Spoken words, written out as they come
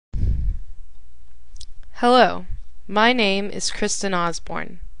Hello, my name is Kristin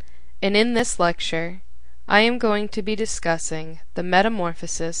Osborne, and in this lecture I am going to be discussing the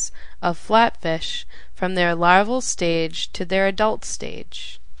metamorphosis of flatfish from their larval stage to their adult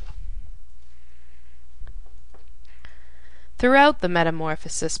stage. Throughout the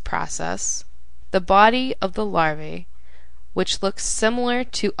metamorphosis process, the body of the larvae, which looks similar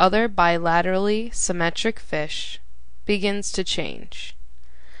to other bilaterally symmetric fish, begins to change.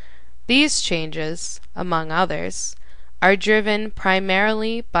 These changes, among others, are driven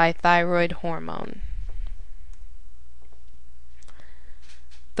primarily by thyroid hormone.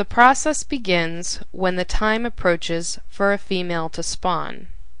 The process begins when the time approaches for a female to spawn.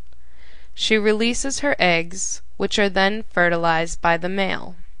 She releases her eggs, which are then fertilized by the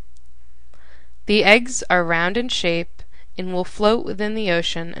male. The eggs are round in shape and will float within the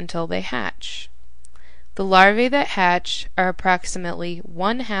ocean until they hatch. The larvae that hatch are approximately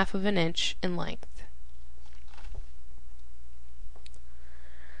 1/2 of an inch in length.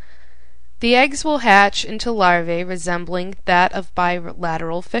 The eggs will hatch into larvae resembling that of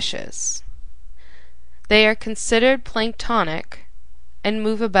bilateral fishes. They are considered planktonic and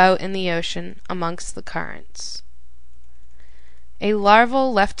move about in the ocean amongst the currents. A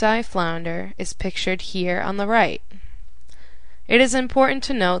larval left-eye flounder is pictured here on the right. It is important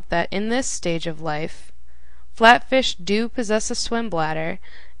to note that in this stage of life, flatfish do possess a swim bladder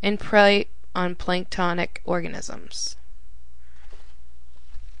and prey on planktonic organisms.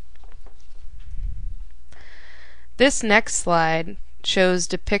 This next slide shows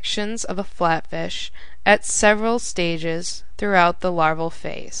depictions of a flatfish at several stages throughout the larval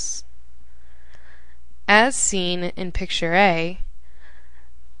phase. As seen in picture A,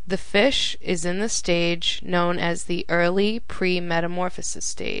 the fish is in the stage known as the early pre-metamorphosis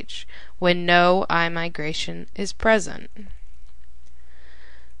stage, when no eye migration is present.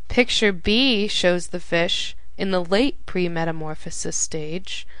 Picture B shows the fish in the late pre-metamorphosis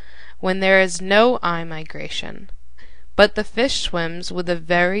stage, when there is no eye migration, but the fish swims with a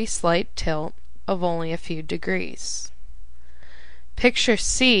very slight tilt of only a few degrees. Picture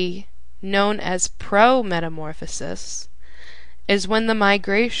C, known as pro-metamorphosis, is when the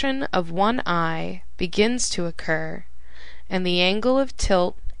migration of one eye begins to occur and the angle of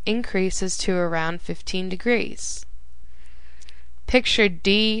tilt increases to around 15 degrees. Picture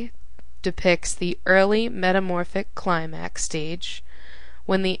D depicts the early metamorphic climax stage,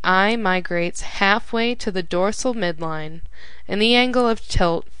 when the eye migrates halfway to the dorsal midline and the angle of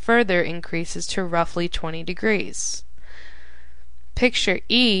tilt further increases to roughly 20 degrees. Picture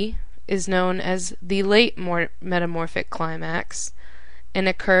E is known as the late metamorphic climax and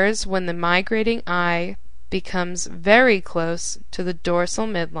occurs when the migrating eye becomes very close to the dorsal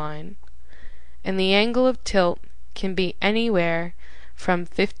midline and the angle of tilt can be anywhere from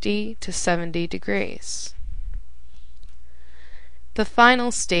 50 to 70 degrees. The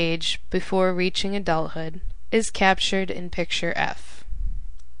final stage before reaching adulthood is captured in picture F.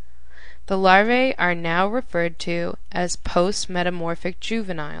 The larvae are now referred to as post-metamorphic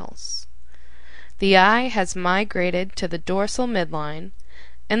juveniles. The eye has migrated to the dorsal midline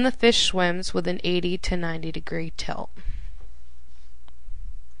and the fish swims with an 80 to 90 degree tilt.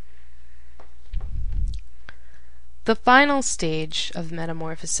 The final stage of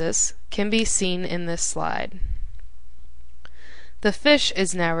metamorphosis can be seen in this slide. The fish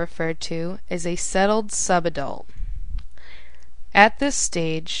is now referred to as a settled subadult. At this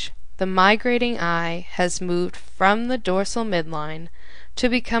stage, the migrating eye has moved from the dorsal midline to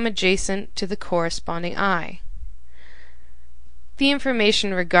become adjacent to the corresponding eye. The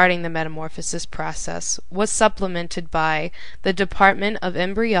information regarding the metamorphosis process was supplemented by the Department of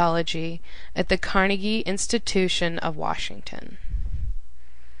Embryology at the Carnegie Institution of Washington.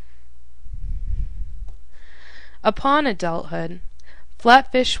 Upon adulthood,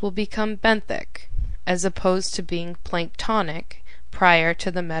 flatfish will become benthic, as opposed to being planktonic prior to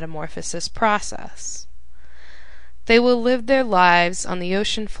the metamorphosis process. They will live their lives on the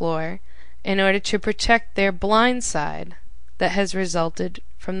ocean floor in order to protect their blind side that has resulted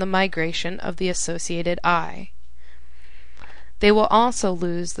from the migration of the associated eye. They will also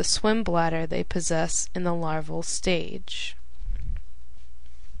lose the swim bladder they possess in the larval stage.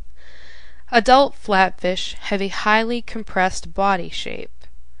 Adult flatfish have a highly compressed body shape.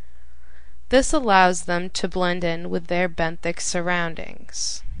 This allows them to blend in with their benthic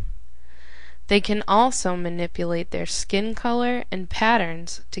surroundings. They can also manipulate their skin color and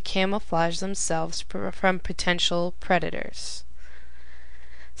patterns to camouflage themselves from potential predators.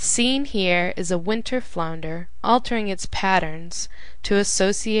 Seen here is a winter flounder altering its patterns to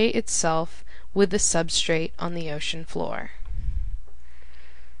associate itself with the substrate on the ocean floor.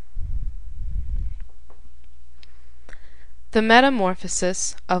 The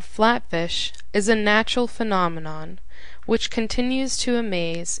metamorphosis of flatfish is a natural phenomenon which continues to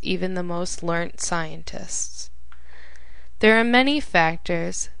amaze even the most learnt scientists. There are many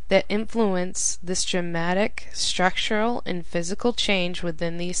factors that influence this dramatic structural and physical change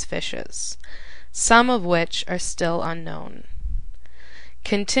within these fishes, some of which are still unknown.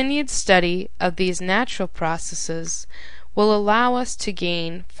 Continued study of these natural processes will allow us to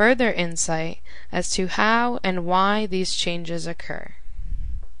gain further insight as to how and why these changes occur.